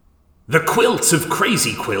The quilt of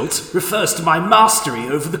Crazy Quilt refers to my mastery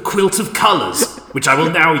over the quilt of colours, which I will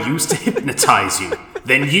now use to hypnotise you.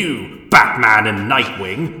 Then you, Batman and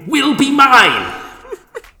Nightwing, will be mine!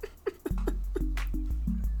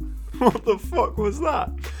 What the fuck was that?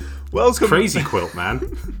 Welcome, Crazy Quilt,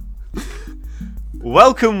 man.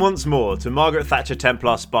 Welcome once more to Margaret Thatcher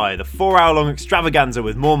Templar Spy, the 4-hour-long extravaganza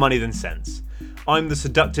with more money than sense. I'm the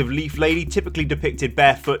seductive leaf lady, typically depicted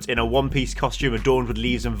barefoot in a one-piece costume adorned with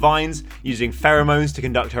leaves and vines, using pheromones to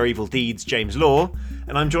conduct her evil deeds, James Law,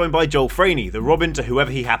 and I'm joined by Joel Franey, the Robin to whoever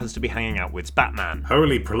he happens to be hanging out with, Batman.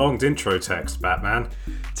 Holy prolonged intro text, Batman.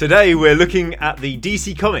 Today we're looking at the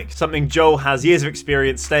DC comic, something Joel has years of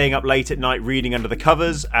experience staying up late at night reading under the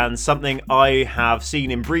covers, and something I have seen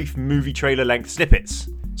in brief movie trailer length snippets.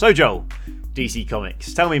 So Joel, DC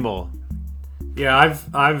Comics, tell me more. Yeah,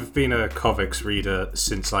 I've been a comics reader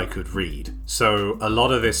since I could read, so a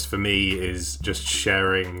lot of this for me is just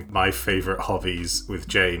sharing my favourite hobbies with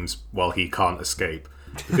James while he can't escape.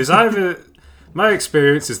 Because my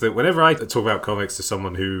experience is that whenever I talk about comics to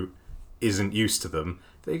someone who isn't used to them,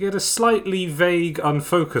 they get a slightly vague,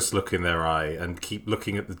 unfocused look in their eye and keep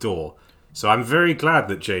looking at the door. So I'm very glad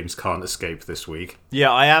that James can't escape this week.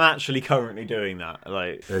 Yeah, I am actually currently doing that.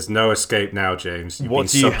 There's no escape now, James. You've what been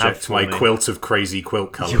do you subject have to my me? quilt of crazy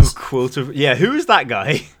quilt colours. Your quilt of... Yeah, who is that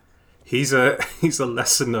guy? He's a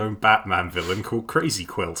lesser known Batman villain called Crazy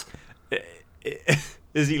Quilt.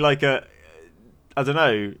 Is he like a... I don't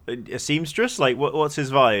know, a seamstress? Like, what's his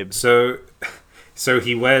vibe? So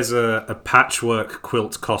he wears a patchwork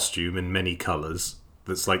quilt costume in many colours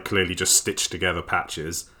that's like clearly just stitched together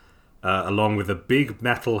patches, along with a big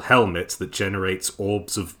metal helmet that generates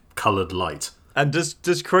orbs of coloured light. And does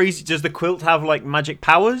the quilt have like magic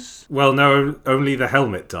powers? Well, no, only the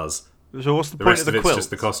helmet does. So what's the The point rest of the of it's quilt? just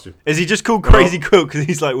the costume. Is he just called Crazy Quilt because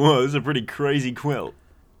he's like, whoa, this is a pretty crazy quilt?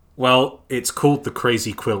 Well, it's called the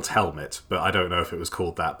Crazy Quilt helmet, but I don't know if it was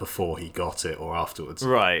called that before he got it or afterwards.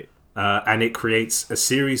 Right. And it creates a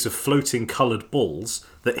series of floating coloured balls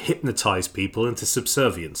that hypnotise people into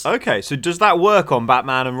subservience. Okay, so does that work on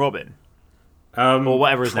Batman and Robin? Or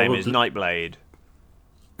whatever his name is, probably- Nightblade.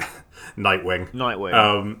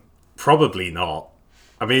 Nightwing. Probably not.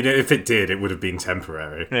 I mean, if it did, it would have been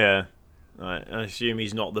temporary. Yeah. Right, I assume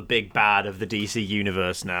he's not the big bad of the DC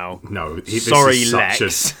universe now. No, Sorry,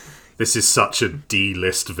 Lex. This is such a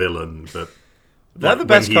D-list villain that They're the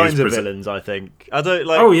best kinds of villains, I think. I don't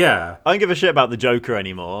like. Oh yeah. I don't give a shit about the Joker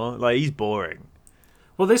anymore. Like, he's boring.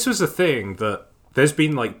 Well, this was a thing that there's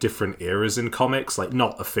been like different eras in comics, like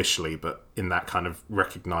not officially, but in that kind of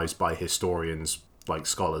recognized by historians, like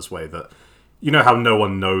scholars way, that you know how no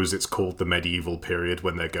one knows it's called the medieval period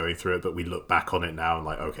when they're going through it, but we look back on it now and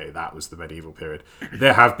like, okay, that was the medieval period.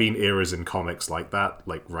 There have been eras in comics like that,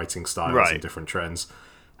 like writing styles Right. and different trends.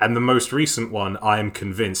 And the most recent one, I am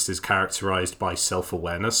convinced, is characterized by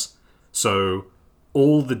self-awareness. So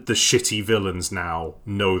all the shitty villains now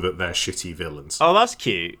know that they're shitty villains. Oh, that's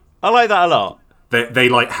cute. I like that a lot. They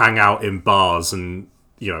like hang out in bars and,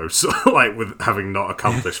 you know, so, like with having not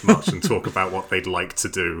accomplished much and talk about what they'd like to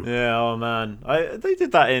do. Yeah, oh man. They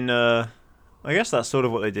did that in, I guess that's sort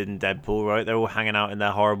of what they did in Deadpool, right? They're all hanging out in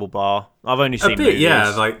their horrible bar. I've only seen A bit, movies. yeah,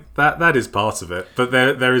 like that is part of it. But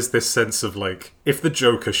there is this sense of like, if the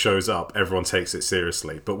Joker shows up, everyone takes it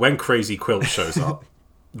seriously. But when Crazy Quilt shows up,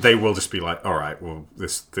 they will just be like, all right, well,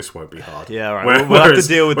 this won't be hard. Yeah, all right. We'll have to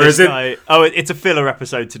deal with this guy. Oh, it's a filler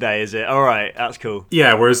episode today, is it? All right, that's cool.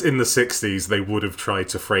 Yeah, whereas in the 60s, they would have tried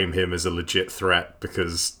to frame him as a legit threat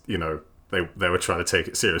because, you know, they were trying to take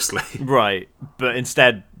it seriously. Right, but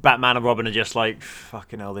instead, Batman and Robin are just like,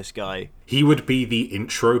 fucking hell, this guy. He would be the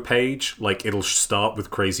intro page. Like, it'll start with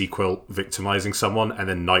Crazy Quilt victimizing someone, and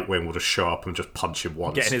then Nightwing will just show up and just punch him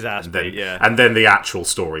once. Getting his ass and then, beat, yeah. And then the actual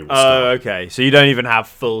story will Oh, start. okay. So you don't even have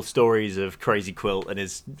full stories of Crazy Quilt and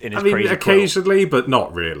his I mean, Crazy occasionally, but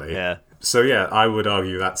not really. Quilt. Yeah. So yeah, I would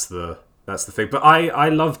argue that's the thing. But I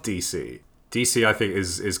love DC. DC, I think,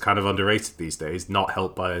 is kind of underrated these days, not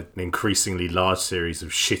helped by an increasingly large series of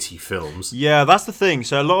shitty films. Yeah, that's the thing.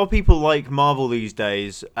 So a lot of people like Marvel these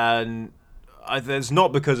days, and it's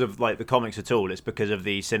not because of like the comics at all. It's because of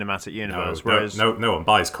the cinematic universe. No one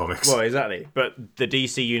buys comics. Well, exactly. But the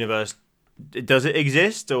DC universe, does it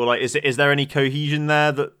exist, or like is there any cohesion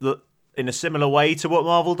there that in a similar way to what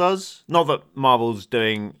Marvel does? Not that Marvel's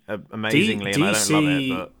doing amazingly, and I don't love it,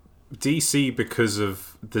 but. DC, because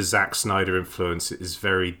of the Zack Snyder influence, is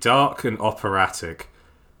very dark and operatic.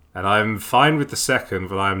 And I'm fine with the second,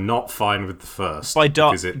 but I'm not fine with the first. By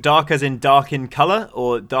dark as in dark in colour,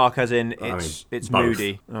 or dark as in it's both.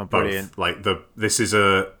 moody? Oh, Both. brilliant. Like this is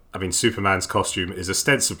a I mean, Superman's costume is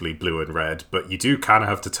ostensibly blue and red, but you do kind of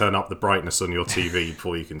have to turn up the brightness on your TV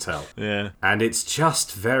before you can tell. Yeah. And it's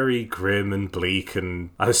just very grim and bleak. And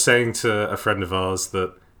I was saying to a friend of ours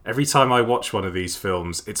that every time I watch one of these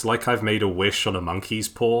films, it's like I've made a wish on a monkey's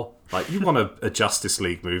paw. Like, you want a Justice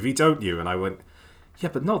League movie, don't you? And I went, yeah,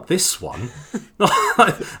 but not this one.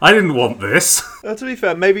 I didn't want this. To be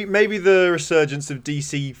fair, maybe the resurgence of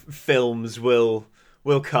DC films will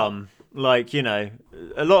come. Like, you know,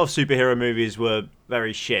 a lot of superhero movies were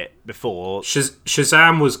very shit before.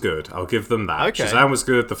 Shazam was good. I'll give them that. Okay. Shazam was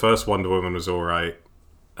good. The first Wonder Woman was all right.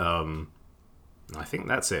 I think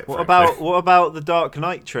that's it. What frankly. about the Dark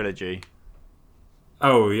Knight trilogy?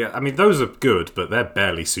 Oh yeah, I mean those are good, but they're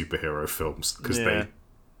barely superhero films because Yeah.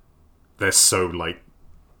 they're so like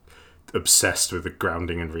obsessed with the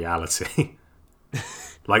grounding in reality.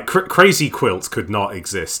 Like Crazy Quilt could not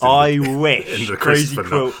exist. I in wish the Crazy Christopher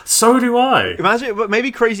Nolan. Quilt. So do I. Imagine, but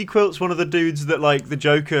maybe Crazy Quilt's one of the dudes that like the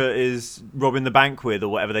Joker is robbing the bank with, or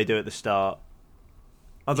whatever they do at the start.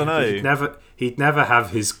 I don't know. He'd never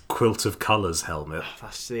have his Quilt of Colours helmet.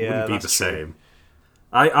 Wouldn't be the true. same.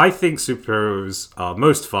 I think superheroes are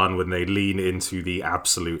most fun when they lean into the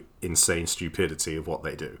absolute insane stupidity of what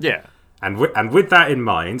they do. Yeah. And with that in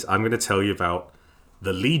mind, I'm going to tell you about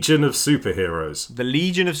the Legion of Superheroes. The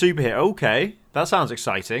Legion of Superheroes. Okay, that sounds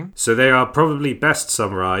exciting. So they are probably best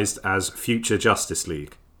summarized as future Justice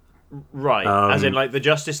League. Right. As in like the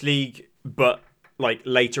Justice League, but like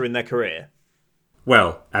later in their career.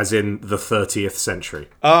 Well, as in the 30th century.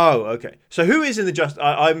 Oh, okay. So who is in the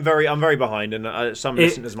I'm very behind, and some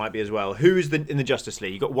listeners might be as well. Who is in the Justice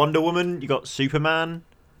League? You got Wonder Woman. You got Superman.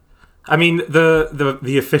 I mean,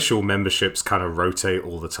 the official memberships kind of rotate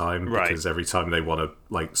all the time Right. because every time they want to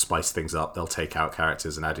like spice things up, they'll take out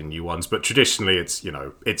characters and add in new ones. But traditionally,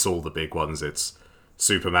 it's all the big ones. It's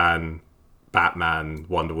Superman, Batman,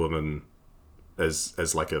 Wonder Woman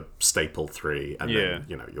as like a staple three, and then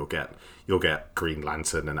you'll get Green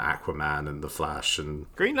Lantern and Aquaman and the Flash and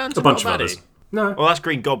Green Lantern. a bunch not of baddie. others. No, Well, that's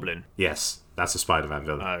Green Goblin. yes. That's a Spider-Man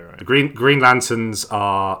villain. Oh, right. The Green Lanterns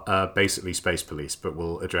are basically space police, but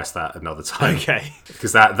we'll address that another time. Okay.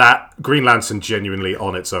 Because that Green Lantern genuinely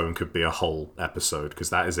on its own could be a whole episode, because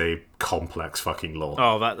that is a complex fucking lore.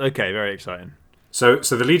 Oh, okay. Very exciting. So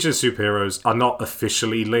the Legion of Superheroes are not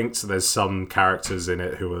officially linked. There's some characters in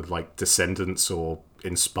it who are like descendants or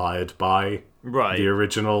inspired by Right. the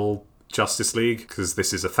original Justice League, because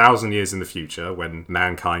this is 1,000 years in the future when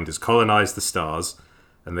mankind has colonized the stars.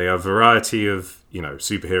 And they are a variety of,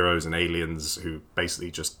 superheroes and aliens who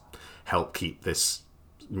basically just help keep this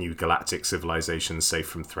new galactic civilization safe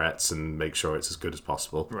from threats and make sure it's as good as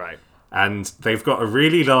possible. Right. And they've got a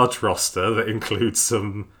really large roster that includes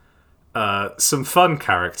some fun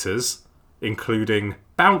characters, including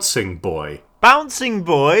Bouncing Boy. Bouncing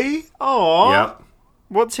Boy. Oh. Yep.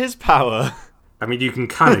 What's his power? I mean, you can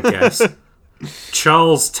kind of guess.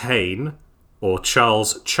 Charles Tane, or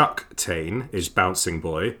Charles Chuck Tane, is Bouncing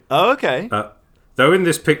Boy. Oh, okay. Though in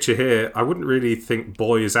this picture here, I wouldn't really think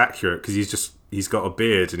boy is accurate because he's got a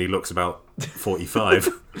beard and he looks about 45.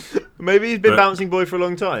 Maybe he's been Bouncing Boy for a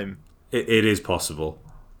long time. It is possible.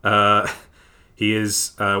 He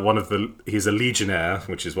is he's a legionnaire,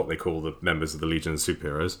 which is what they call the members of the Legion of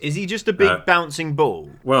Superheroes. Is he just a big bouncing ball?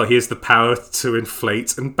 Well, he has the power to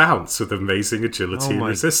inflate and bounce with amazing agility and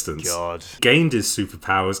resistance. God. Gained his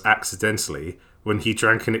superpowers accidentally when he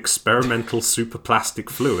drank an experimental superplastic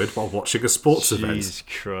fluid while watching a sports event. Jesus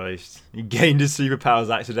Christ. He gained his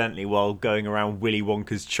superpowers accidentally while going around Willy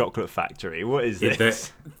Wonka's chocolate factory. What is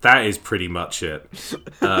this? That is pretty much it.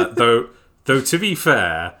 Though to be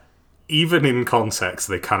fair, even in context,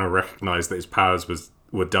 they kind of recognise that his powers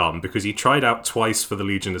were dumb because he tried out twice for the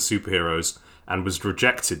Legion of Superheroes and was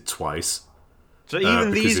rejected twice. So even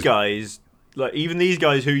these guys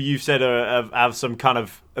who you've said have some kind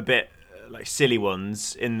of a bit like silly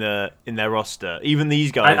ones in their roster, even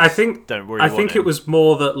these guys I think don't really I want think him. it was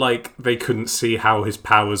more that like they couldn't see how his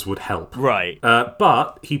powers would help. Right.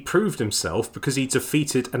 But he proved himself because he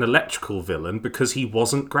defeated an electrical villain because he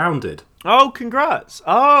wasn't grounded. Oh, congrats!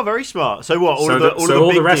 Oh, very smart. So what? All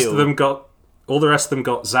the rest of them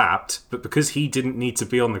got zapped, but because he didn't need to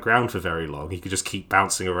be on the ground for very long, he could just keep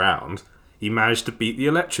bouncing around. He managed to beat the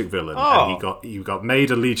electric villain, and he got made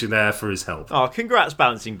a legionnaire for his help. Oh, congrats,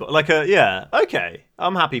 bouncing! But okay,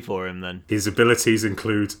 I'm happy for him then. His abilities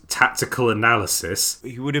include tactical analysis.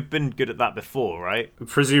 He would have been good at that before, right?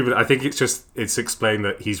 Presumably, I think it's explained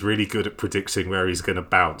that he's really good at predicting where he's going to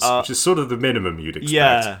bounce, which is sort of the minimum you'd expect.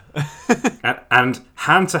 Yeah. and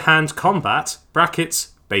hand-to-hand combat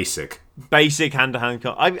 (basic). Basic hand-to-hand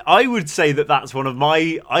combat. I would say that that's one of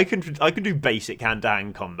my. I can do basic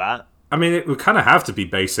hand-to-hand combat. I mean, it would kind of have to be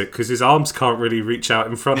basic because his arms can't really reach out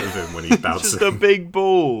in front of him when he's bouncing. Just a big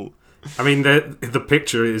ball. I mean, the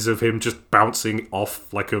picture is of him just bouncing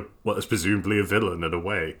off like what is presumably a villain and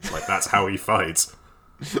away. Like, that's how he fights.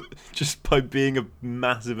 Just by being a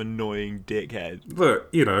massive, annoying dickhead. Look,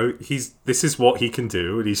 you know, this is what he can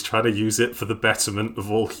do, and he's trying to use it for the betterment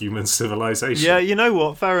of all human civilization. Yeah, you know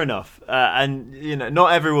what? Fair enough. And you know,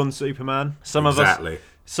 not everyone's Superman. Some of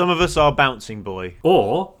us are Bouncing Boy.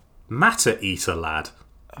 Or Matter Eater Lad.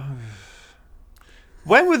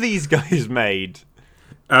 When were these guys made?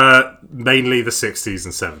 Mainly the 60s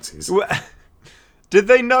and 70s. Did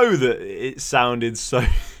they know that it sounded so?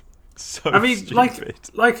 I mean, stupid.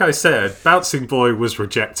 like I said, Bouncing Boy was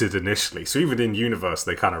rejected initially, so even in universe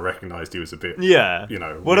they kind of recognised he was a bit, you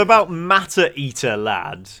know. What about Matter Eater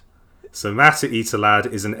Lad? So Matter Eater Lad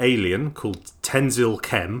is an alien called Tenzil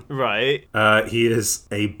Kem. Right. He is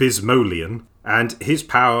a Bismolian, and his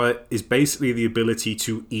power is basically the ability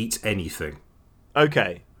to eat anything.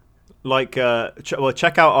 Okay. Like,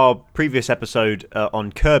 check out our previous episode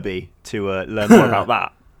on Kirby to learn more about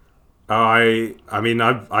that. I mean,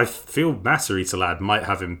 I feel Matter Eater Lad might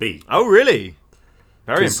have him beat. Oh, really?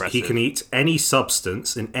 Very impressive. He can eat any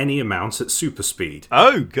substance in any amount at super speed.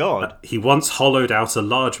 Oh, God. He once hollowed out a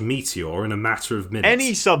large meteor in a matter of minutes.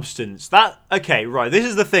 Any substance. Okay, right. This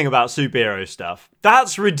is the thing about superhero stuff.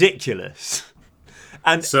 That's ridiculous.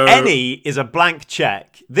 And any is a blank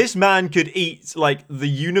check. This man could eat, like, the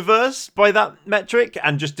universe by that metric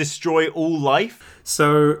and just destroy all life.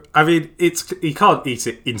 So, I mean, he can't eat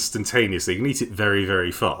it instantaneously. He can eat it very,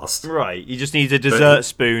 very fast. Right. He just needs a dessert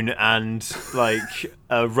spoon and, like,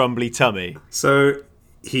 a rumbly tummy. So,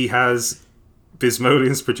 he has...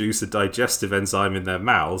 Bismolians produce a digestive enzyme in their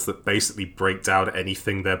mouths that basically break down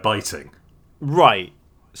anything they're biting. Right.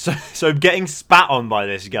 So getting spat on by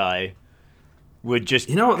this guy... would just...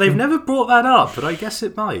 You know what? They've never brought that up, but I guess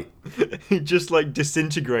it might. Just, like,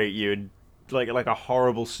 disintegrate you and like a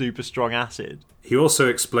horrible super strong acid. He also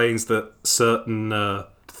explains that certain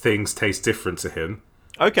things taste different to him.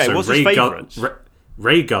 Okay, so what's his favourites?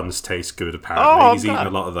 Ray guns taste good, apparently. Oh, he's eaten a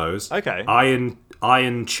lot of those. Okay.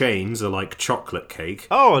 Iron chains are like chocolate cake.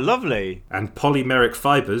 Oh, lovely. And polymeric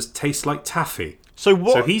fibres taste like taffy. So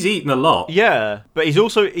what? So he's eaten a lot. Yeah, but he's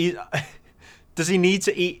also... does he need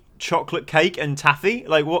to eat chocolate cake and taffy?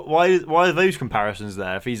 Like, what? Why are those comparisons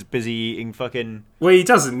there if he's busy eating fucking... Well, he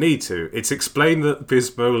doesn't need to. It's explained that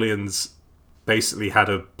Bismolians basically had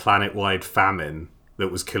a planet-wide famine that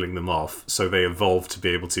was killing them off, so they evolved to be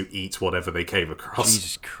able to eat whatever they came across.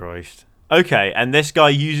 Jesus Christ. Okay, and this guy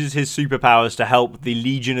uses his superpowers to help the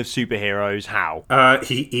Legion of Superheroes. How?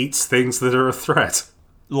 He eats things that are a threat.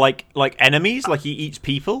 Like enemies? Like he eats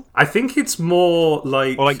people? I think it's more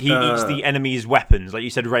like... Or like he eats the enemy's weapons. Like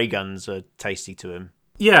you said, ray guns are tasty to him.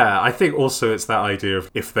 Yeah, I think also it's that idea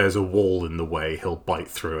of if there's a wall in the way, he'll bite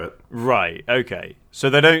through it. Right, okay. So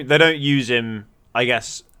they don't use him, I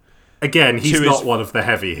guess... Again, he's not one of the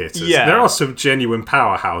heavy hitters. Yeah. There are some genuine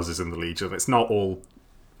powerhouses in the Legion. It's not all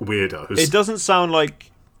weirdos. It doesn't sound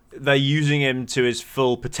like they're using him to his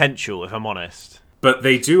full potential, if I'm honest. But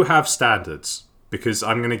they do have standards. Because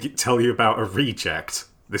I'm going to tell you about a reject.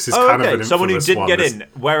 This is kind of an infamous someone who didn't one. get in.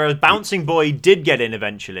 Whereas Bouncing Boy did get in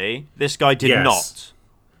eventually. This guy did not.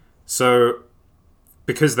 So,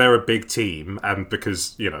 because they're a big team, and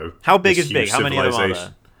because, you know... How big is big? How many of them are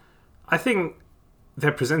there? I think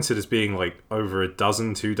they're presented as being, like, over 2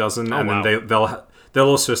 dozen. Then they'll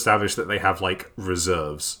also establish that they have, like,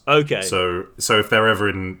 reserves. Okay. So if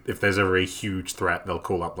there's ever a huge threat, they'll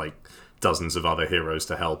call up, like, dozens of other heroes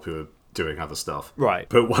to help who are doing other stuff. Right.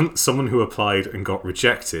 But someone who applied and got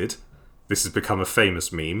rejected, this has become a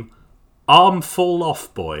famous meme, Arm Fall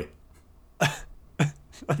Off Boy.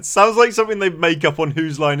 That sounds like something they make up on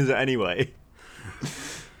Whose Line Is It Anyway?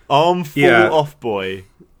 Arm Fall Off Boy.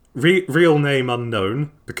 Real name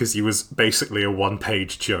unknown, because he was basically a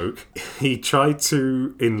one-page joke. He tried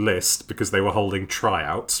to enlist because they were holding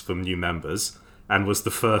tryouts for new members, and was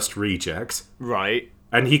the first reject. Right.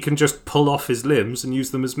 And he can just pull off his limbs and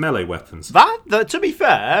use them as melee weapons. That to be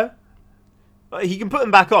fair, he can put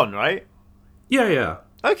them back on, right? Yeah.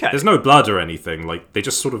 Okay. There's no blood or anything. Like, they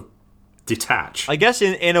just sort of detach. I guess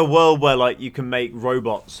in a world where, like, you can make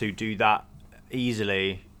robots who do that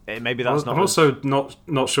easily, maybe that's not... I'm also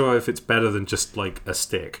not sure if it's better than just, like, a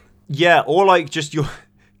stick. Yeah, or, like, just your...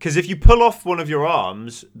 Because if you pull off one of your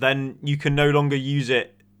arms, then you can no longer use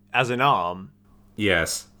it as an arm.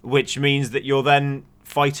 Yes. Which means that you're then...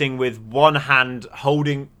 fighting with one hand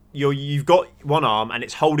holding you've got one arm and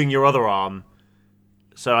it's holding your other arm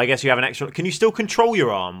So I guess you have an extra. Can you still control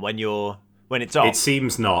your arm when it's off? It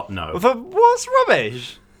seems not. No. What's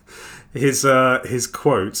rubbish? His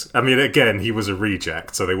quote. I mean, again, he was a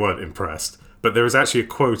reject, so they weren't impressed. But there is actually a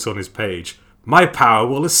quote on his page. "My power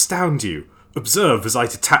will astound you. Observe as I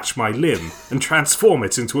detach my limb and transform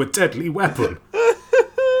it into a deadly weapon."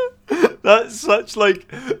 That's such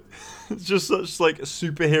like. It's just such like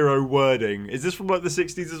superhero wording. Is this from like the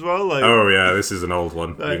 60s as well? Like, oh yeah, this is an old one.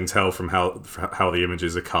 You can tell from how the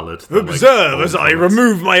images are coloured. Observe as I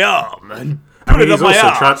remove my arm and put it on my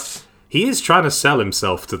ass. He is trying to sell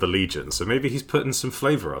himself to the Legion, so maybe he's putting some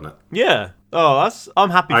flavour on it. Yeah. Oh, I'm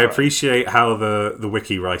happy. I appreciate how the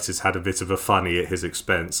wiki writers had a bit of a funny at his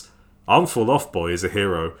expense. Armful Offboy is a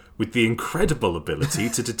hero with the incredible ability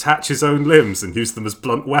to detach his own limbs and use them as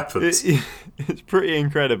blunt weapons. It's pretty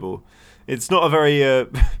incredible. It's not a very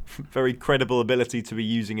very credible ability to be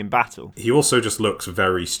using in battle. He also just looks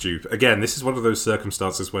very stupid. Again, this is one of those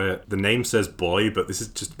circumstances where the name says boy, but this is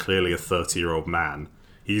just clearly a 30-year-old man.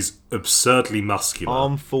 He's absurdly muscular.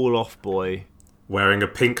 Armful Offboy. Wearing a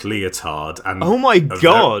pink leotard and... Oh my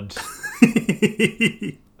god!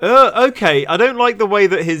 Okay, I don't like the way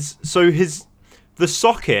that the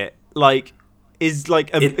socket is like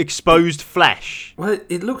exposed flesh. Well,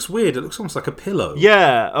 it looks weird. It looks almost like a pillow.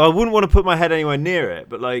 Yeah, I wouldn't want to put my head anywhere near it,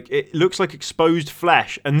 but like it looks like exposed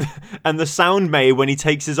flesh, and the sound made when he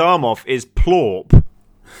takes his arm off is plorp.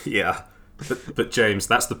 Yeah, but James,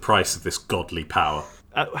 that's the price of this godly power.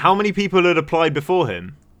 How many people had applied before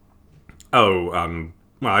him? Oh,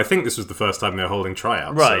 well, I think this was the first time they were holding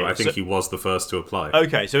tryouts, right, so I think he was the first to apply.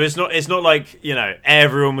 Okay, so it's not like,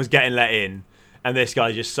 everyone was getting let in, and this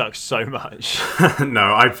guy just sucks so much.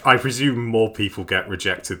 No, I presume more people get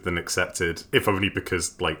rejected than accepted, if only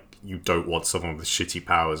because, you don't want someone with shitty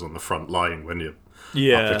powers on the front line when you're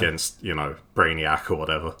up against, Brainiac or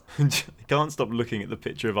whatever. I can't stop looking at the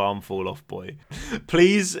picture of Armful Offboy.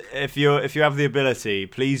 Please, if you have the ability,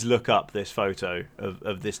 please look up this photo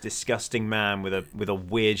of this disgusting man with a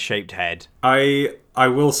weird shaped head. I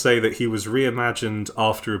will say that he was reimagined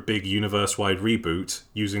after a big universe-wide reboot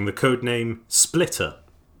using the codename Splitter.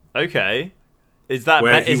 Okay. Is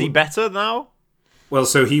he better now? Well,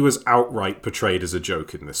 so he was outright portrayed as a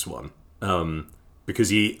joke in this one.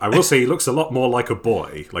 Because I will say he looks a lot more like a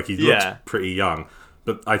boy. Like, he looks pretty young.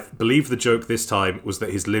 But I believe the joke this time was that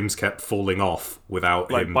his limbs kept falling off without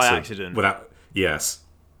him... by accident? Yes.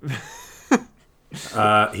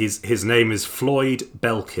 His name is Floyd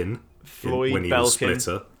Belkin. When he was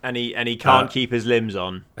Splitter. And he can't keep his limbs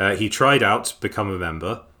on. He tried out to become a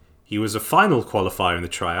member. He was a final qualifier in the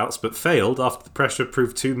tryouts, but failed after the pressure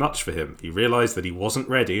proved too much for him. He realised that he wasn't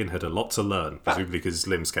ready and had a lot to learn, presumably because his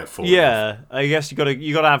limbs kept falling off. I guess you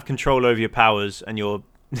gotta have control over your powers and your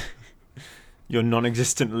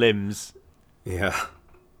non-existent limbs. Yeah.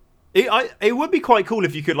 It would be quite cool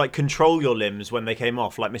if you could control your limbs when they came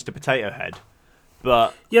off, like Mr. Potato Head.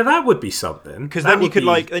 But yeah, that would be something. Because then you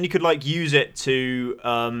could use it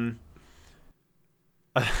to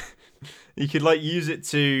you could use it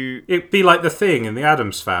to... It'd be like the Thing in the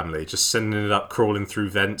Addams Family, just sending it up, crawling through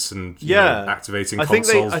vents and activating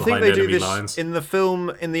consoles behind enemy lines. In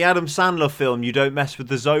the Adam Sandler film, You Don't Mess with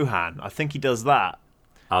the Zohan. I think he does that.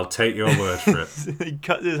 I'll take your word for it. He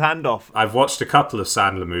cut his hand off. I've watched a couple of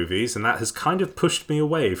Sandler movies, and that has kind of pushed me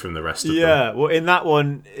away from the rest of them. Yeah, well, in that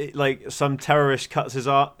one, some terrorist cuts his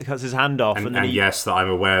hand off. And yes, that I'm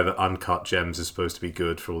aware that Uncut Gems is supposed to be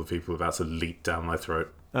good for all the people about to leap down my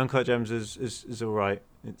throat. Uncut Gems is all right.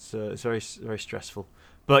 It's very, very stressful.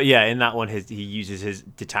 But yeah, in that one, he uses his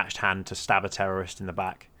detached hand to stab a terrorist in the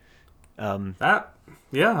back.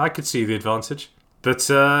 I could see the advantage. But,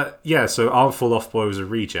 so Armful Offboy was a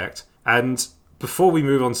reject. And before we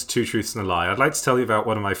move on to Two Truths and a Lie, I'd like to tell you about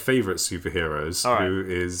one of my favourite superheroes, who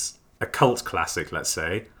is a cult classic, let's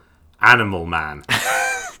say, Animal Man.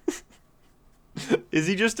 Is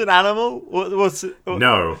he just an animal?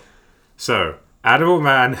 No. So, Animal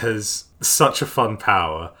Man has such a fun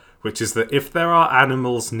power, which is that if there are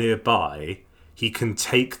animals nearby, he can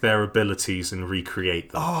take their abilities and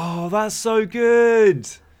recreate them. Oh, that's so good!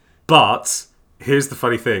 But... here's the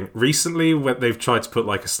funny thing. Recently, when they've tried to put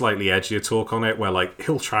a slightly edgier talk on it, where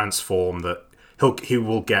he'll transform, that he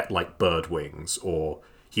will get bird wings, or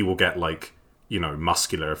he will get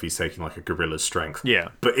muscular if he's taking a gorilla's strength. Yeah.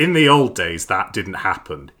 But in the old days, that didn't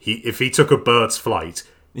happen. If he took a bird's flight,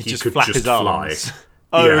 he could just fly.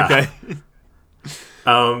 Oh, yeah. Okay.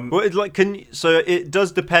 Well, so it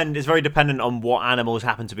does depend. It's very dependent on what animals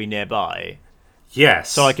happen to be nearby. Yes.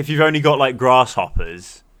 So if you've only got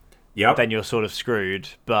grasshoppers. Yep. then you're sort of screwed.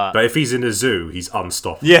 But But if he's in a zoo, he's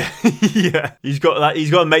unstoppable. yeah, yeah, he's got that. He's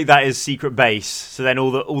got to make that his secret base. So then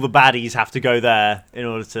all the baddies have to go there in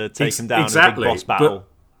order to take him down exactly. in a big boss battle.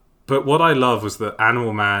 But what I love was that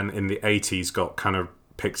Animal Man in the 80s got kind of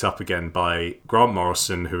picked up again by Grant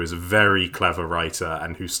Morrison, who is a very clever writer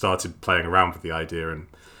and who started playing around with the idea and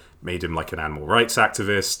made him like an animal rights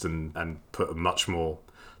activist and put a much more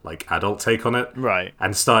like adult take on it. Right.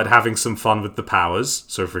 And started having some fun with the powers.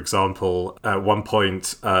 So, for example, at one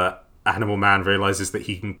point, Animal Man realizes that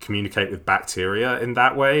he can communicate with bacteria in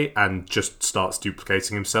that way and just starts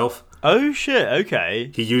duplicating himself. Oh shit! Okay.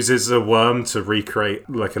 He uses a worm to recreate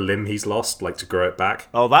like a limb he's lost, like to grow it back.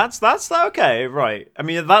 Oh, that's okay. Right. I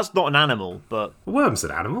mean, that's not an animal, but A worm's an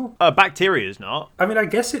animal. bacteria is not. I mean, I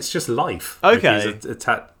guess it's just life. Okay.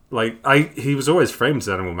 He was always framed as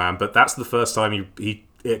Animal Man, but that's the first time it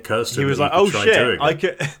occurs to him. He was that like, he could "Oh try shit! doing I it."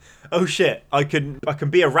 could." Oh shit! I can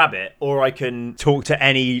be a rabbit, or I can talk to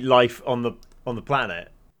any life on the planet.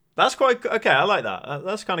 That's quite okay. I like that.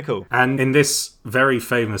 That's kind of cool. And in this very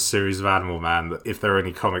famous series of Animal Man, that if there are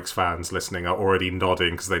any comics fans listening are already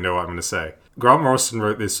nodding because they know what I'm going to say, Grant Morrison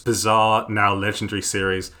wrote this bizarre, now legendary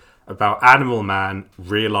series about Animal Man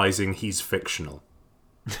realizing he's fictional.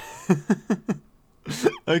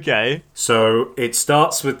 Okay. So it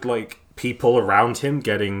starts with like people around him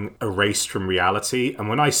getting erased from reality, and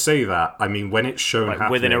when I say that, I mean when it's shown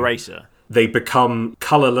happening, With an eraser. they become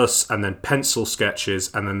colourless and then pencil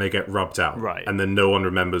sketches and then they get rubbed out. Right. And then no one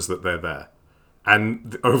remembers that they're there.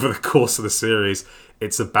 And over the course of the series,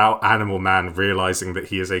 it's about Animal Man realising that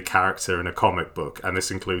he is a character in a comic book. And this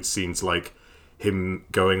includes scenes like him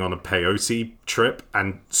going on a peyote trip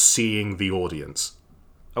and seeing the audience.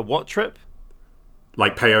 A what trip?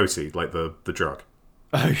 Like peyote, like the drug.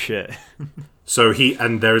 Oh shit. So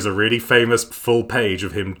there is a really famous full page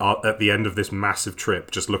of him at the end of this massive trip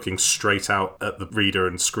just looking straight out at the reader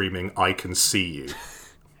and screaming, "I can see you."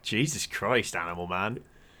 Jesus Christ, Animal Man.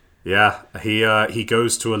 Yeah, he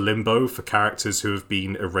goes to a limbo for characters who have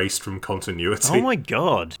been erased from continuity. Oh my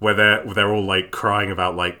god. Where they're all like crying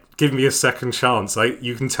about like, "Give me a second chance.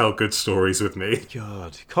 You can tell good stories with me."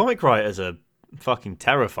 God. Comic writers are fucking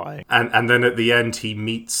terrifying. And then at the end he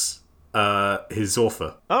meets his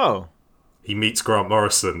author. Oh. He meets Grant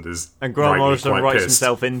Morrison. And Grant Morrison writes pissed.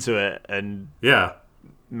 himself into it and Yeah.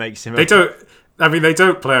 makes him... They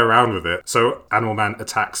don't play around with it. So Animal Man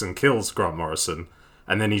attacks and kills Grant Morrison,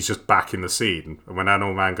 and then he's just back in the scene. And when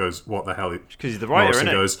Animal Man goes, "What the hell?" Because he's the writer, Morrison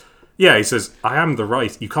isn't goes, "Yeah," he says, "I am the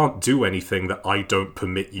right. You can't do anything that I don't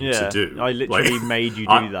permit you to do. I literally made you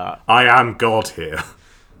do that. I am God here."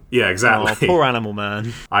 Yeah, exactly. Oh, poor Animal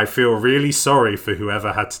Man. I feel really sorry for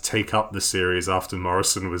whoever had to take up the series after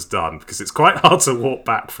Morrison was done, because it's quite hard to walk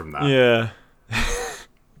back from that. Yeah.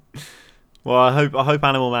 Well, I hope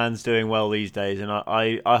Animal Man's doing well these days, and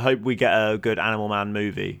I hope we get a good Animal Man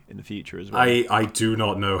movie in the future as well. I do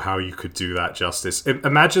not know how you could do that justice.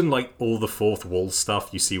 Imagine like all the fourth wall stuff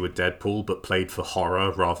you see with Deadpool, but played for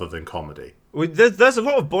horror rather than comedy. Well, there's a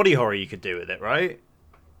lot of body horror you could do with it, right?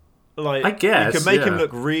 Like, I guess, you could make him yeah.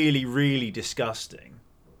 look really, really disgusting.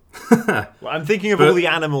 I'm thinking of all the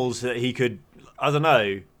animals that he could. I don't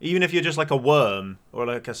know. Even if you're just like a worm or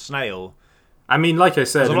like a snail. I mean, like I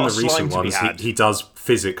said, There's a in lot the of slime recent to be ones, had. he does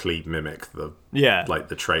physically mimic the Yeah.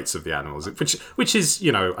 traits of the animals, which is,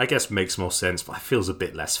 I guess makes more sense, but it feels a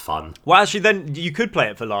bit less fun. Well, actually, then you could play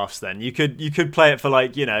it for laughs. Then you could play it for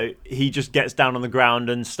he just gets down on the ground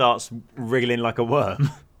and starts wriggling like a worm.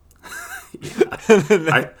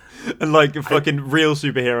 And fucking real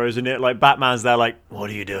superheroes in it, like Batman's there, like, what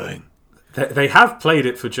are you doing? They have played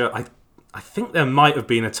it for I think there might have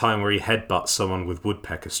been a time where he headbutts someone with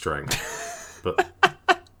woodpecker string, but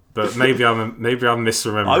maybe I'm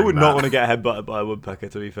misremembering. I would that. not want to get headbutted by a woodpecker.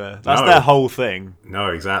 To be fair, that's No. their whole thing. No,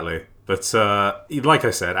 exactly. But like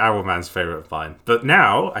I said, Animal Man's favourite of mine. But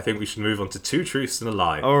now I think we should move on to two truths and a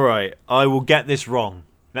lie. All right, I will get this wrong.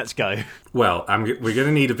 Let's go. Well, we're going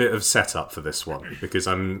to need a bit of setup for this one, because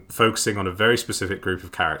I'm focusing on a very specific group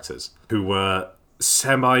of characters who were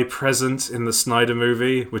semi-present in the Snyder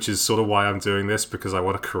movie, which is sort of why I'm doing this, because I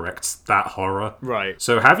want to correct that horror. Right.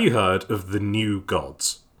 So have you heard of the New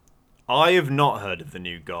Gods? I have not heard of the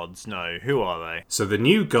New Gods. No, who are they? So the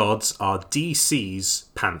New Gods are DC's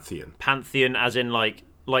pantheon. Pantheon, as in like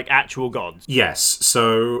actual gods, Yes,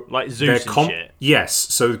 so like Zeus and shit. Yes,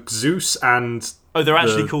 so Zeus and Oh, they're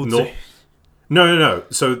actually called Zeus. No.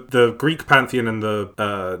 So the Greek pantheon and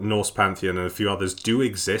the Norse pantheon and a few others do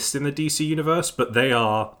exist in the DC universe, but they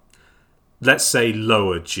are, let's say,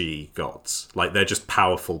 lower G gods. Like, they're just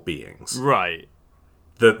powerful beings. Right.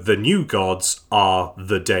 the new gods are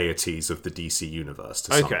the deities of the DC universe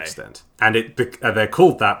to some extent, and they're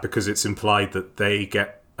called that because it's implied that they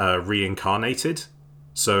get reincarnated.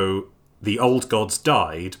 So the old gods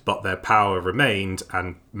died, but their power remained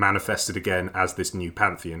and manifested again as this new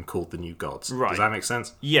pantheon called the new gods. Right. Does that make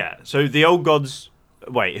sense? Yeah. So the old gods.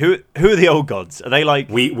 Wait, who are the old gods? Are they like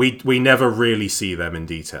we never really see them in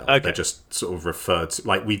detail. Okay. They're just sort of referred to.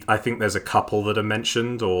 Like I think there's a couple that are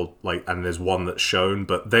mentioned, or like, and there's one that's shown,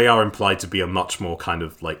 but they are implied to be a much more kind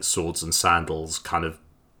of like swords and sandals kind of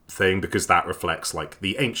thing, because that reflects like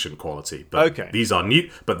the ancient quality. But these are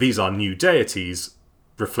new deities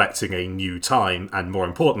reflecting a new time, and more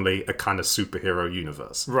importantly, a kind of superhero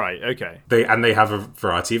universe. Right. Okay. They have a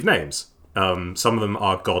variety of names. Some of them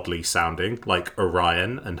are godly sounding, like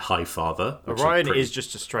Orion and Highfather. Orion is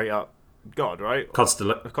just a straight up god, right? A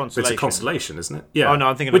constellation. It's a constellation, isn't it? Yeah. Oh no,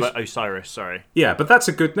 I'm thinking about Osiris. Sorry. Yeah, but that's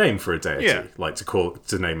a good name for a deity. Yeah. Like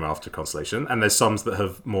to name after a constellation. And there's some that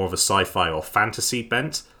have more of a sci-fi or fantasy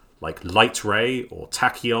bent, like Light Ray or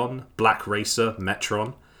Tachyon, Black Racer,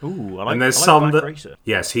 Metron. Ooh, I like. And there's Black Racer.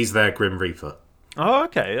 Yes, he's their Grim Reaper. Oh,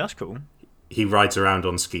 okay, that's cool. He rides around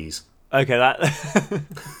on skis. Okay, that.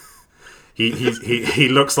 He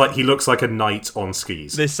looks like a knight on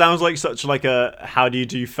skis. This sounds like such like a how do you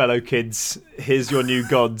do, fellow kids? Here's your new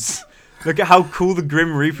gods. Look at how cool the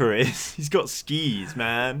Grim Reaper is. He's got skis,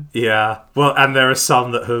 man. Yeah. Well, and there are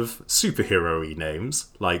some that have superhero-y names,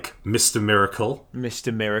 like Mr. Miracle.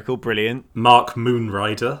 Mr. Miracle, brilliant. Mark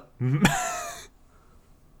Moonrider.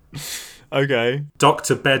 Okay.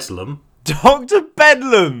 Dr. Bedlam. Dr.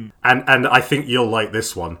 Bedlam! And I think you'll like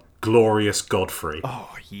this one. Glorious Godfrey.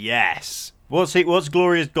 Oh, yes. What's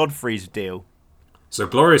Glorious Godfrey's deal? So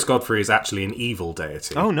Glorious Godfrey is actually an evil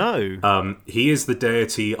deity. Oh, no. He is the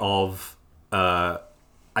deity of, I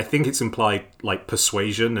think it's implied, like,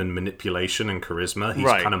 persuasion and manipulation and charisma. He's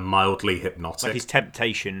kind of mildly hypnotic. Like his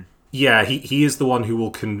temptation. Yeah, he is the one who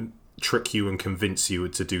will trick you and convince you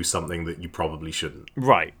to do something that you probably shouldn't.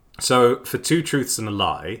 Right. So, for Two Truths and a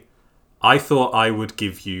Lie, I thought I would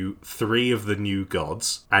give you 3 of the new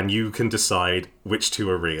gods, and you can decide which 2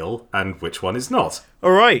 are real and which one is not.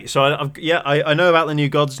 All right. So I know about the new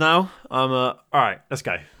gods now. All right. Let's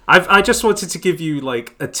go. I just wanted to give you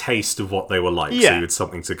like a taste of what they were like, so you had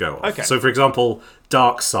something to go off. Okay. So, for example,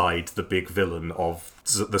 Darkseid, the big villain of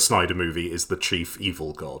the Snyder movie, is the chief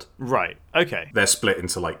evil god. Right. Okay. They're split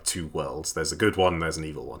into like 2 worlds. There's a good one, and there's an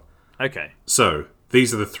evil one. Okay. So,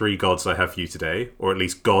 these are the 3 gods I have for you today, or at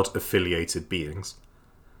least god-affiliated beings.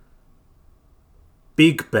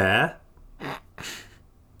 Big Bear,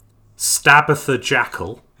 Stabatha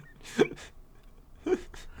Jackal,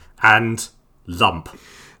 and Lump.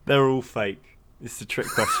 They're all fake. It's a trick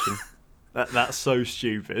question. That's so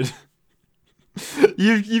stupid.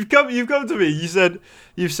 You've come to me.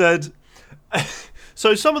 You've said.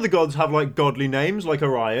 So some of the gods have like godly names, like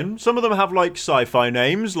Orion. Some of them have like sci-fi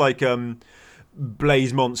names, like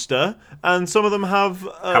Blaze Monster, and some of them have.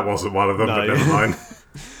 That wasn't one of them, but never mind.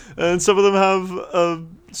 And some of them have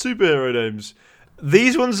superhero names.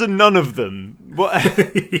 These ones are none of them. What?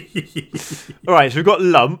 All right, so we've got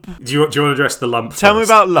Lump. Do you want to address the Lump Tell me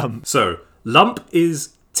first? about Lump. So, Lump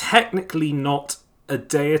is technically not a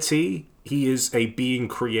deity. He is a being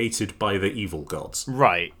created by the evil gods.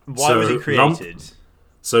 Right. Why was he created?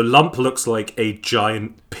 Lump looks like a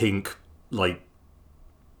giant pink, like,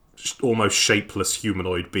 almost shapeless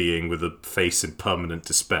humanoid being with a face in permanent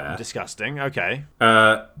despair. Disgusting. Okay.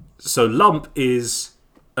 So Lump is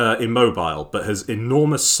immobile, but has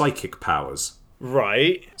enormous psychic powers.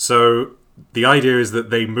 Right. So the idea is that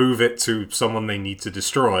they move it to someone they need to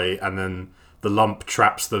destroy, and then the Lump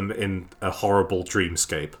traps them in a horrible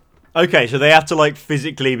dreamscape. Okay, so they have to like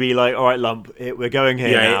physically be like, all right, Lump, we're going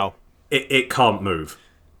here now. It can't move.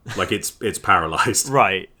 Like it's paralyzed.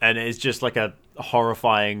 Right, and it's just like a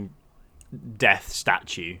horrifying death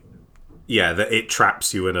statue. Yeah, that it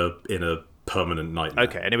traps you in a permanent nightmare.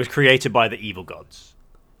 Okay, and it was created by the evil gods.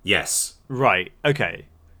 Yes. Right. Okay.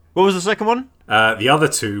 What was the second one? The other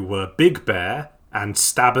 2 were Big Bear and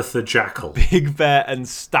Stabatha Jackal. Big Bear and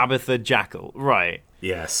Stabatha Jackal. Right.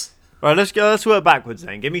 Yes. Right. Let's work backwards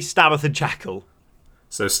then. Give me Stabatha Jackal.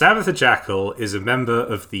 So Stabatha Jackal is a member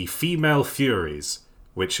of the Female Furies,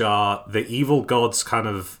 which are the evil gods' kind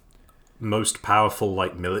of most powerful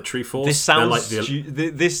like military force. This sounds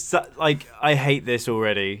like I hate this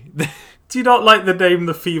already. Do you not like the name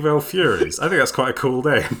the Female Furies? I think that's quite a cool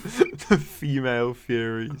name. The Female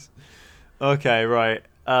Furies. Okay, right.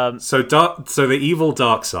 So the evil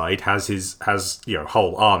Darkseid has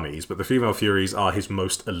whole armies, but the Female Furies are his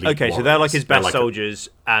most elite. Okay, so they're like his best soldiers,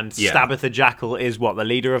 and Stabatha Jackal is what, the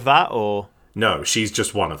leader of that, or? No, she's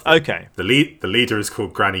just one of them. Okay. The leader is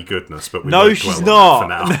called Granny Goodness, but we No, won't she's dwell on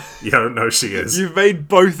not. that for now. You don't know she is. You've made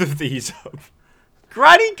both of these up.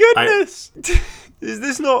 Granny Goodness. Is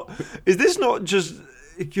this not just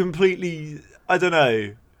completely? I don't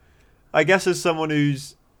know. I guess as someone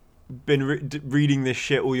who's been reading this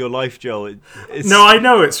shit all your life, Joel, it's No, I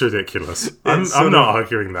know it's ridiculous. I'm sort not of-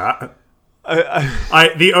 arguing that.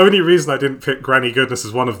 The only reason I didn't pick Granny Goodness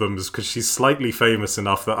as one of them is because she's slightly famous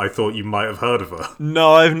enough that I thought you might have heard of her.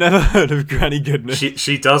 No, I've never heard of Granny Goodness.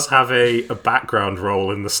 She does have a background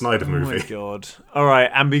role in the Snyder Oh my movie. god. Alright,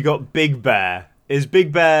 and we got Big Bear. Is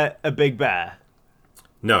Big Bear a big bear?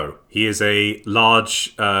 No, he is a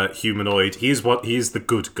large humanoid. He is the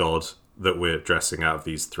good god that we're dressing out of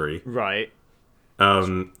these three. Right.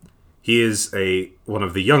 He is one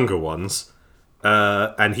of the younger ones,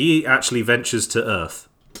 and he actually ventures to Earth.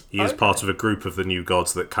 He is part of a group of the new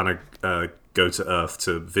gods that kind of go to Earth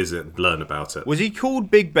to visit and learn about it. Was he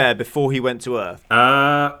called Big Bear before he went to Earth?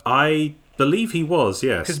 I believe he was,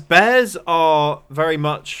 yes. Because bears are very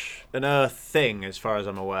much an Earth thing, as far as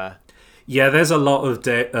I'm aware. Yeah, there's a lot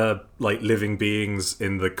of living beings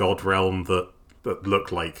in the god realm that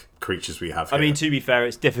look like creatures we have here. I mean, to be fair,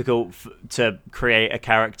 it's difficult to create a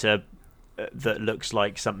character that looks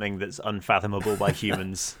like something that's unfathomable by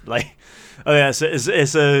humans.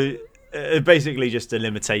 It's basically just a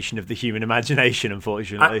limitation of the human imagination,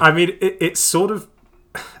 unfortunately. I mean, it's sort of...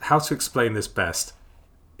 How to explain this best?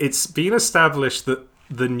 It's been established that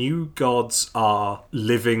the new gods are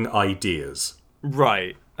living ideas.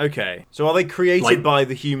 Right. Okay. So are they created by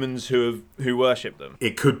the humans who worship them?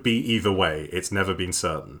 It could be either way. It's never been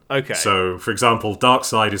certain. Okay. So, for example,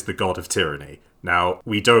 Darkseid is the god of tyranny. Now,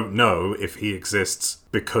 we don't know if he exists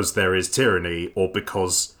because there is tyranny or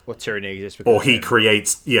because... Or tyranny exists because Or he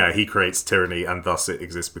creates tyranny and thus it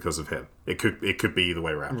exists because of him. It could be either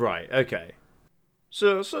way around. Right, okay.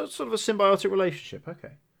 So sort of a symbiotic relationship,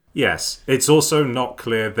 okay. Yes. It's also not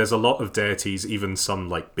clear. There's a lot of deities, even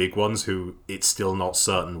some big ones, who it's still not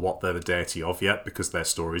certain what they're the deity of yet because their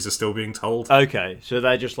stories are still being told. Okay, so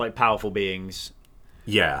they're just powerful beings.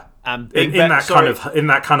 Yeah. And in that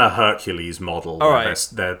kind of Hercules model, All where right.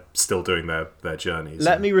 they're still doing their journeys.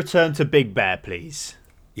 Let me return to Big Bear, please.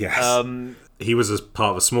 Yes. He was as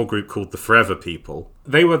part of a small group called the Forever People.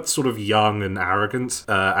 They were sort of young and arrogant,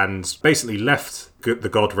 and basically left the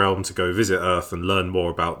god realm to go visit Earth and learn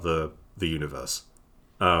more about the universe.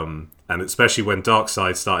 And especially when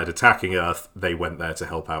Darkseid started attacking Earth, they went there to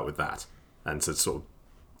help out with that and to sort of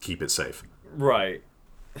keep it safe. Right.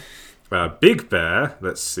 Big Bear,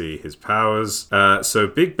 let's see his powers. So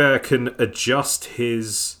Big Bear can adjust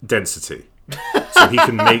his density, so he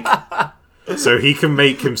can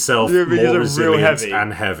make himself Yeah, because more I'm real resilient heavy.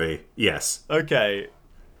 and heavy. Yes. Okay.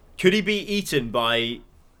 Could he be eaten by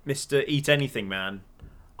Mr. Eat Anything Man?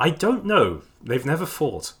 I don't know. They've never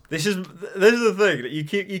fought. This is the thing that you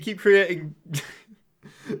keep creating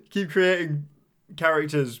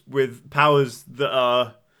characters with powers that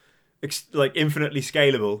are infinitely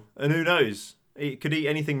scalable, and who knows? Could Eat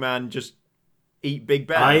Anything Man just eat Big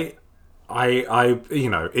Bear?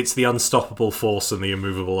 It's the unstoppable force and the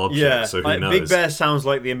immovable object. Yeah, So who knows? Big Bear sounds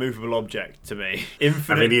like the immovable object to me.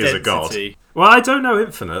 Infinite he is a god. density. Well, I don't know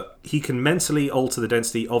infinite. He can mentally alter the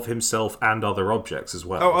density of himself and other objects as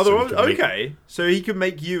well. Oh, So he can make- okay. So he could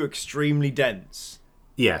make you extremely dense,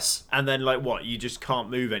 Yes. and then what? You just can't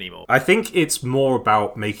move anymore. I think it's more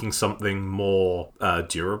about making something more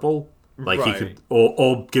durable. He Right. could,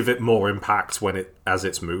 or give it more impact as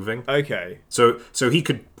it's moving. Okay. So he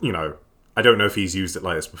could, I don't know if he's used it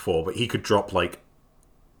like this before, but he could drop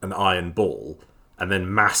an iron ball and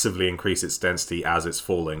then massively increase its density as it's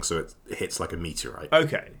falling, so it hits like a meteorite.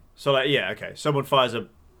 Okay. So okay. Someone fires a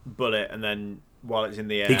bullet, and then while it's in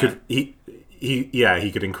the air, He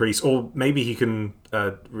could increase, or maybe he can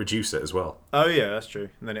reduce it as well. Oh yeah, that's true.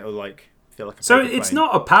 And then it'll feel like a So paper it's plane.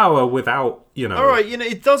 not a power without, All right,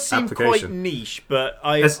 it does seem quite application. niche, but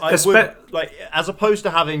I Espe- would as opposed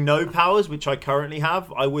to having no powers, which I currently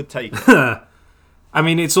have, I would take it. I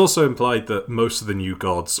mean, it's also implied that most of the new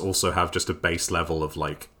gods also have just a base level of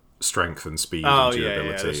strength and speed and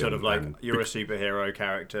durability. They're sort of and you're a superhero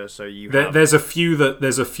character, so you there, have... there's a few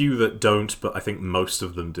that don't, but I think most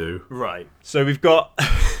of them do. Right. So we've got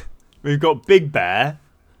Big Bear.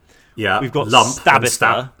 Yeah, We've got Lump and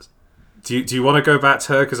Stabitha. Do you want to go back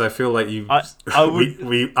to her? Because I feel like you. I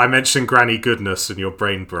would- I mentioned Granny Goodness and your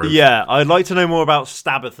brain broke. Yeah, I'd like to know more about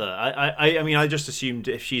Stabitha. I mean, I just assumed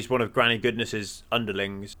if she's one of Granny Goodness's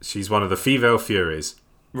underlings. She's one of the female Furies.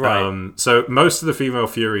 Right. So most of the female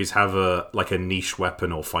Furies have a niche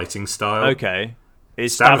weapon or fighting style. Okay.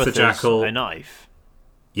 Is Stabitha Stabitha's Jackal- a knife?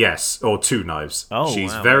 Yes, or two knives. Oh,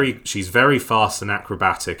 she's wow. she's very fast and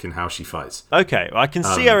acrobatic in how she fights. Okay, well, I can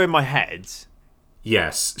see her in my head.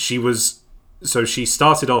 Yes, she was. So she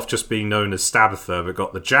started off just being known as Stabitha, but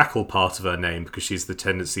got the jackal part of her name because she's the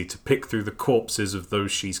tendency to pick through the corpses of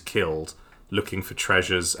those she's killed, looking for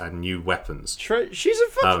treasures and new weapons. She's a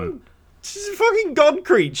fucking god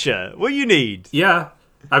creature. What do you need? Yeah.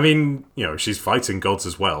 I mean, she's fighting gods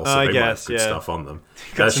as well, so they might have good stuff on them.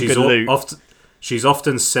 Some good loot. She's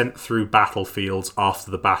often sent through battlefields after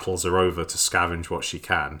the battles are over to scavenge what she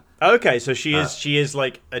can. Okay, so she is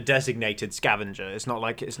like a designated scavenger. It's not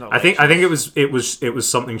like. I think it was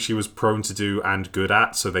something she was prone to do and good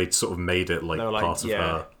at, so they sort of made it part of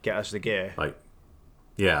her. Get us the gear.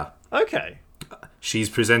 Yeah. Okay. She's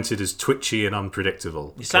presented as twitchy and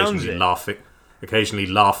unpredictable. Sounds it. Occasionally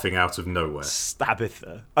laughing out of nowhere.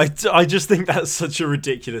 Stabitha. I just think that's such a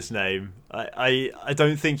ridiculous name. I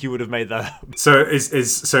don't think you would have made that up. So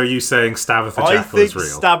so are you saying Stabitha Jackal is real? I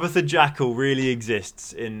think Stabitha Jackal really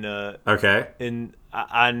exists in okay. And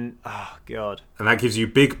oh god. And that gives you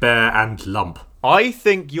Big Bear and Lump. I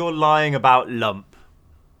think you're lying about Lump.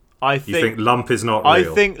 You think Lump is not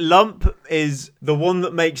real? I think Lump is the one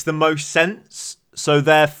that makes the most sense, so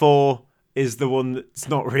therefore is the one that's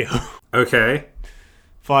not real. Okay.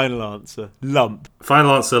 Final answer. Lump.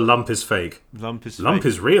 Final answer, Lump is fake. Lump is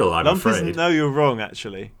real, I'm afraid. Isn't, no, you're wrong,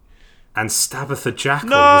 actually. And Stabitha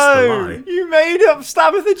Jackal was the lie. No! You made up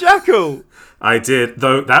Stabitha Jackal! I did.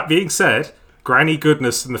 Though, that being said, Granny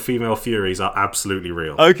Goodness and the Female Furies are absolutely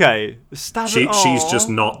real. Okay. She's just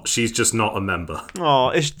not a member.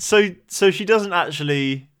 Oh, so she doesn't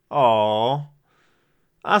actually... Aw.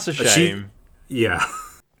 That's a shame. Yeah.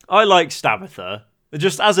 I like Stabitha.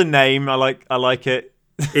 Just as a name, I like it.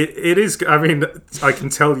 It is. I mean, I can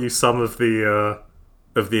tell you some of the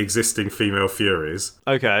existing Female Furies.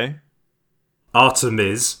 Okay.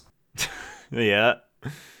 Artemis. Yeah.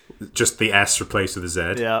 Just the S replaced with a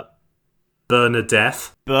Z. Yeah.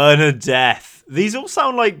 Bernadette. These all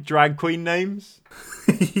sound like drag queen names.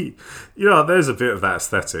 There's a bit of that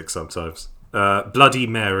aesthetic sometimes. Bloody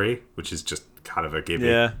Mary, which is just kind of a gimme.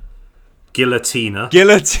 Yeah. Guillotina.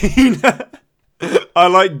 I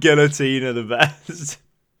like Guillotina the best.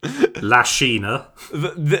 Lashina.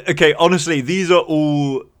 Okay, honestly, these are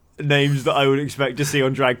all names that I would expect to see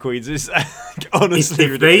on drag queens. It's honestly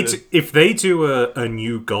ridiculous. If they do a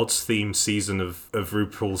new gods themed season of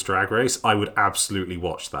RuPaul's Drag Race, I would absolutely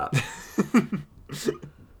watch that.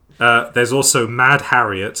 There's also Mad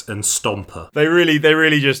Harriet and Stomper. They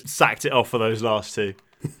really just sacked it off for those last two.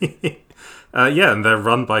 And they're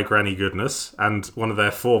run by Granny Goodness, and one of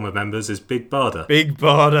their former members is Big Barda. Big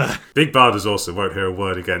Barda's awesome, won't hear a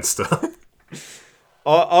word against her.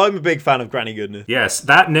 I'm a big fan of Granny Goodness. Yes,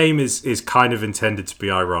 that name is kind of intended to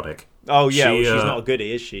be ironic. Oh yeah, she's not a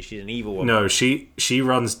goodie, is she? She's an evil woman. No, she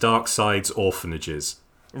runs Darkside's orphanages.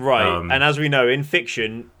 Right, and as we know, in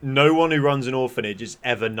fiction, no one who runs an orphanage is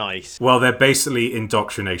ever nice. Well, they're basically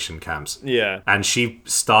indoctrination camps. Yeah. And she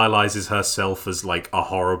stylizes herself as, a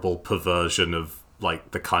horrible perversion of,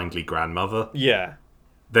 the kindly grandmother. Yeah.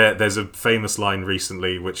 There's a famous line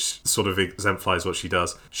recently which sort of exemplifies what she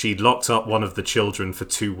does. She locked up one of the children for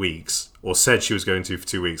 2 weeks, or said she was going to for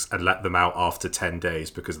 2 weeks, and let them out after 10 days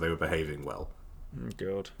because they were behaving well. Oh,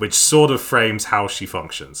 God. Which sort of frames how she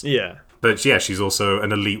functions. Yeah. But yeah, she's also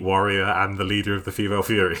an elite warrior and the leader of the Female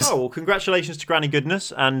Furies. Oh, well, congratulations to Granny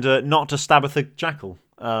Goodness and not to Stabitha Jackal.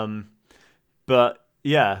 But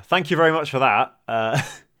yeah, thank you very much for that. I'm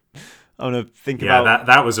going to think about... Yeah,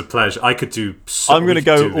 that was a pleasure. I could do... I'm going to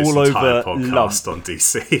go all over podcast on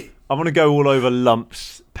DC. I'm going to go all over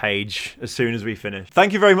Lump's page as soon as we finish.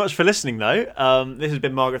 Thank you very much for listening, though. This has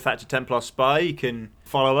been Margaret Thatcher Templar Spy. You can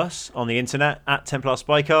follow us on the internet at Templar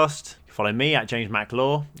Spycast. You can follow me at James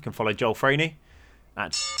MacLaw. You can follow Joel Franey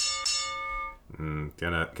at...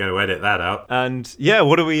 Gonna edit that out. And yeah,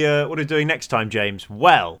 what are we doing next time, James?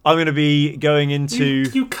 Well, I'm going to be going into...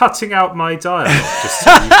 You cutting out my dialogue just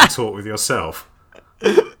so you can talk with yourself.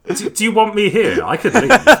 Do you want me here? I could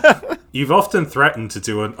leave. You've often threatened to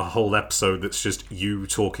do a whole episode that's just you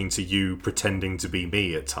talking to you, pretending to be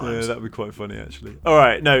me at times. Yeah, that'd be quite funny, actually. All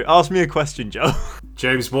right, no, ask me a question, Joe.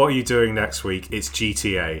 James, what are you doing next week? It's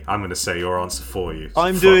GTA. I'm going to say your answer for you.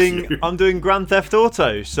 I'm doing Grand Theft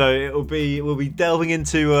Auto, so we'll be delving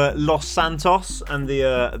into Los Santos and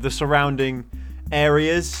the surrounding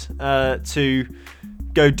areas to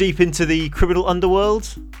go deep into the criminal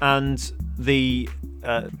underworld and the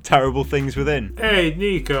terrible things within. Hey,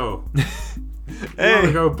 Nico. Hey,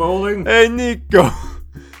 wanna go bowling? Hey, Nico.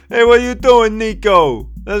 Hey, what you doing, Nico?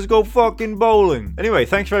 Let's go fucking bowling. Anyway,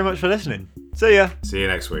 thanks very much for listening. See ya. See you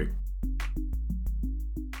next week.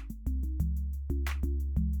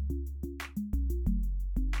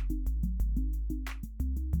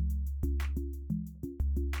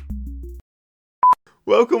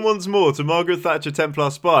 Welcome once more to Margaret Thatcher Templar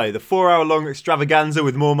Spy, the 4-hour-long extravaganza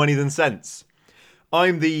with more money than sense.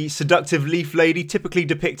 I'm the seductive leaf lady, typically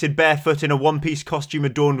depicted barefoot in a one-piece costume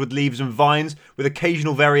adorned with leaves and vines, with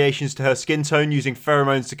occasional variations to her skin tone using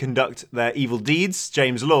pheromones to conduct their evil deeds,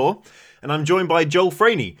 James Law. And I'm joined by Joel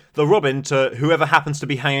Franey, the Robin to whoever happens to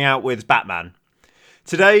be hanging out with Batman.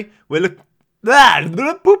 Today, we're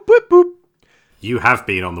You have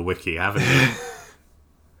been on the wiki, haven't you?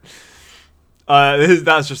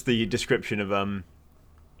 That's just the description of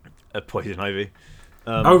a poison ivy.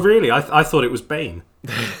 Oh, really? I thought it was Bane.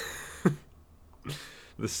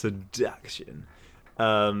 The seduction.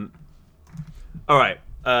 All right,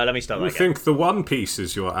 let me start You that again. think the One Piece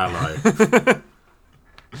is your ally?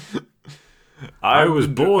 I was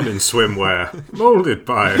born in swimwear, molded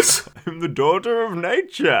by it. I'm the daughter of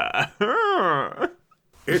nature.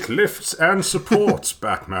 It lifts and supports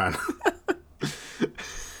Batman.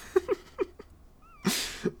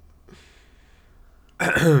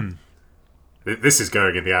 This is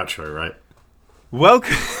going in the outro, right?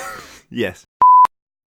 Welcome. Yes.